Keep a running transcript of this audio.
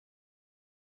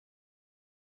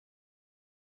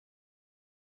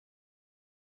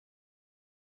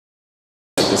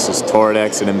This is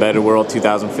Toradex at Embedded World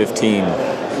 2015.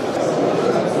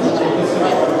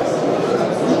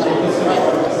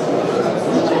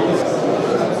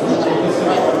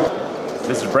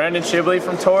 This is Brandon Shibley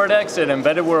from Toradex at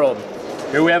Embedded World.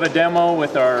 Here we have a demo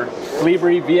with our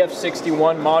Colibri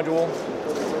VF61 module.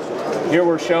 Here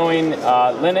we're showing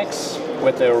Linux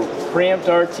with a preempt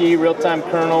RT real-time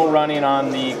kernel running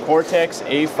on the Cortex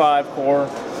A5 core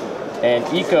and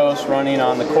ECOS running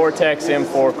on the Cortex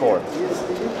M4 core.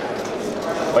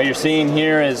 What you're seeing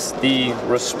here is the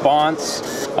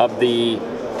response of the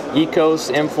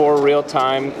ECOS M4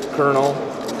 real-time kernel.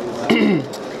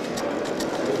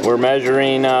 We're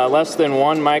measuring less than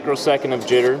 1 microsecond of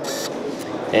jitter,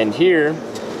 and here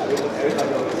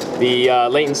the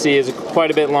latency is quite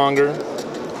a bit longer,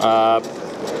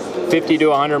 50 to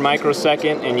 100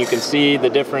 microsecond, and you can see the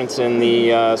difference in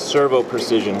the servo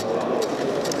precision.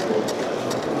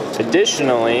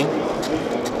 Additionally,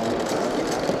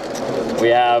 we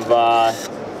have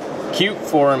Qt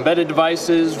for embedded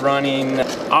devices running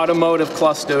automotive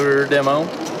cluster demo,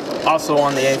 also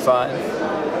on the A5.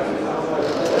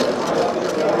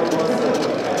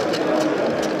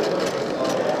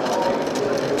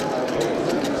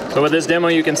 So with this demo,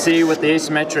 you can see with the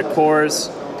asymmetric cores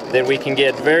that we can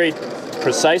get very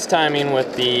precise timing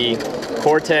with the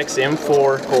Cortex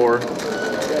M4 core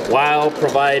while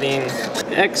providing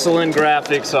excellent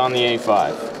graphics on the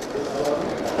A5.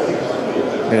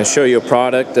 I'm going to show you a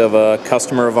product of a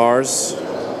customer of ours,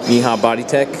 Miha Body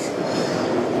Tech.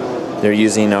 They're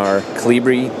using our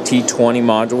Colibri T20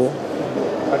 module.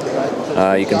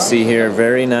 You can see here,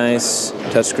 very nice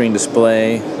touchscreen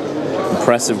display,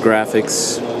 impressive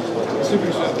graphics,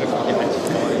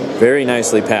 very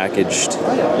nicely packaged.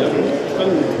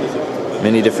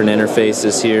 Many different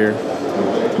interfaces here.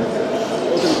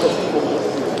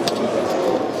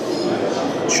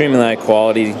 Extremely high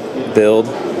quality build.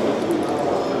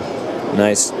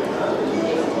 Nice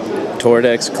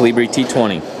Toradex Colibri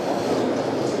T20.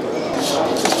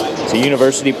 It's a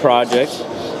university project,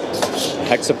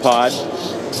 hexapod,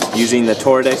 using the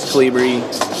Toradex Colibri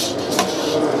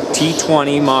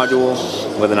T20 module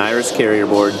with an Iris carrier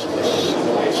board.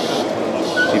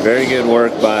 Very good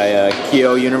work by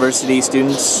Keio University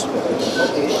students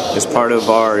as part of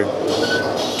our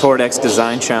Toradex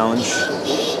Design Challenge.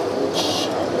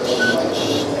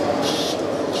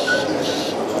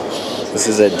 This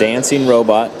is a dancing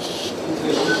robot.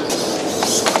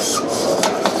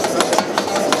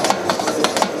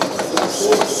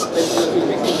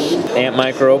 Ant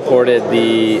Micro ported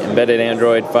the embedded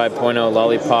Android 5.0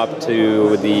 Lollipop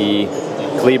to the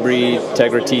Colibri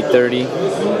Tegra T30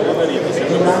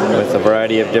 with a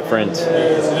variety of different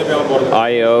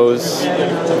IOs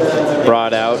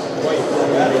brought out.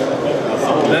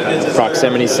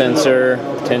 Proximity sensor,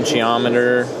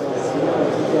 potentiometer.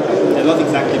 That's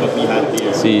exactly what we had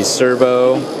here. See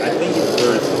servo. I think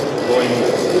we're going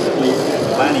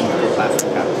planning for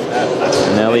plastic cap.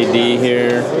 An LED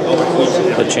here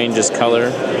that changes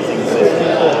color.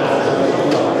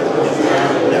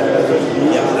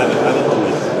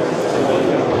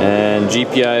 And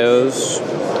GPIOs.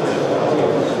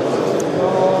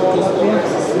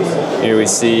 Here we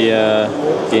see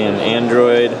again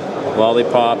Android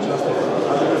Lollipop.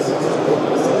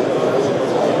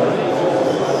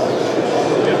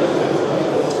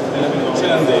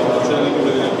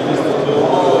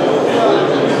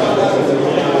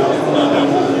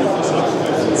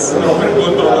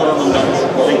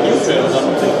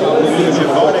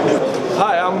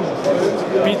 Hi, I'm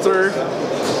Peter.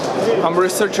 I'm a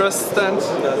research assistant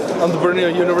on the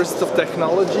Brno University of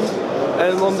Technology,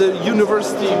 and on the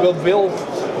university we'll build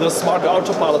the smart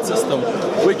autopilot system,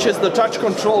 which is the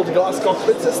touch-controlled glass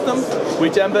cockpit system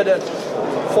with embedded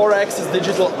 4-axis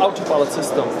digital autopilot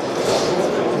system.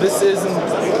 This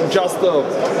isn't just a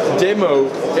demo,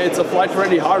 it's a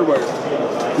flight-ready hardware,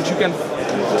 which you can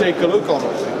take a look on.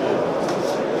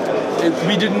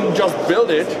 We didn't just build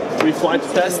it, we flight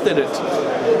tested it.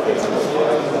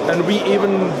 And we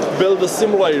even built a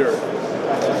simulator.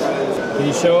 Can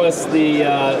you show us the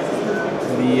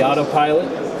autopilot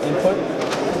input?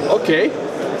 Okay.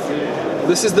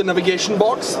 This is the navigation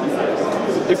box.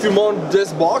 If you mount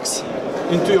this box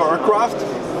into your aircraft,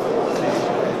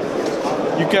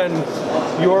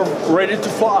 you're ready to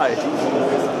fly.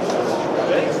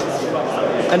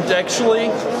 And actually,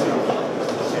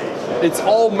 it's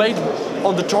all made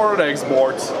on the Toradex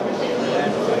boards.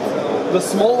 The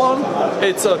small one,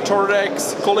 it's a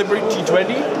Toradex Colibri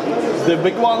T20. The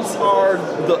big ones are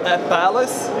the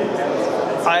Palace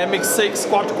IMX6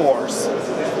 quad cores.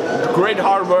 Great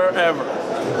hardware ever.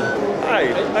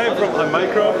 Hi, I'm from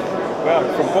Micro. We are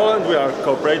from Poland. We are a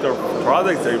cooperator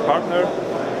Toradex, their partner,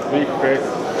 we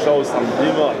show some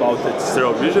demo about the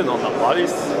stereo vision on the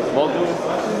Alice module.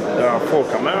 There are 4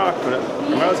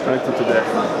 cameras connected to the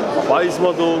Alice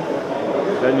module.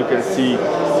 Then you can see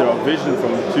stereo vision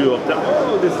from 2 of them.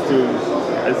 These 2,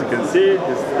 as you can see,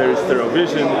 there is stereo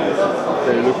vision.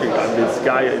 They're looking at this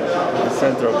guy in the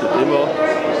center of the demo.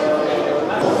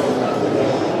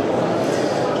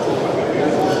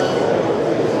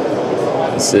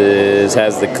 This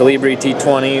has the Calibri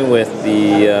T20 with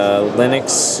the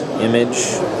Linux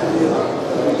image.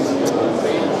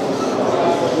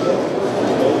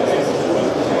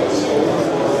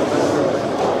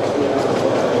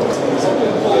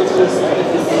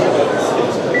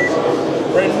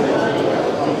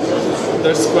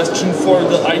 There's a question for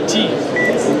the IT.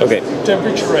 Okay.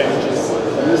 Temperature ranges.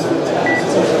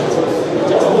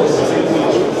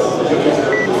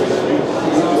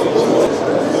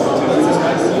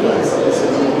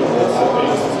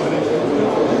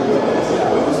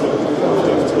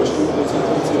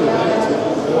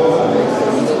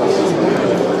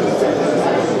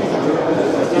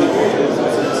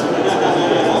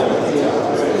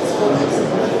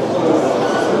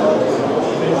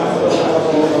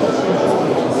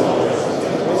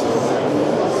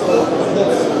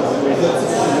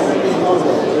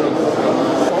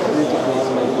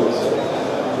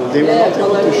 They were not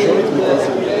able to show it because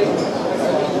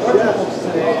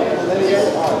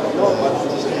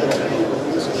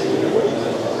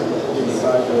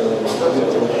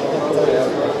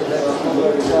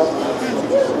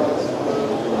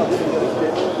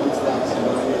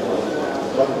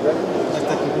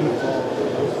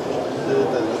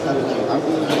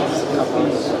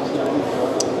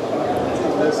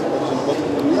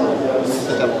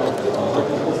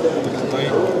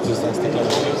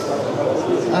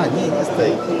A, nie z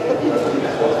tej.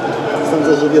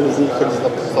 Sądzę, że wielu z nich chodzi za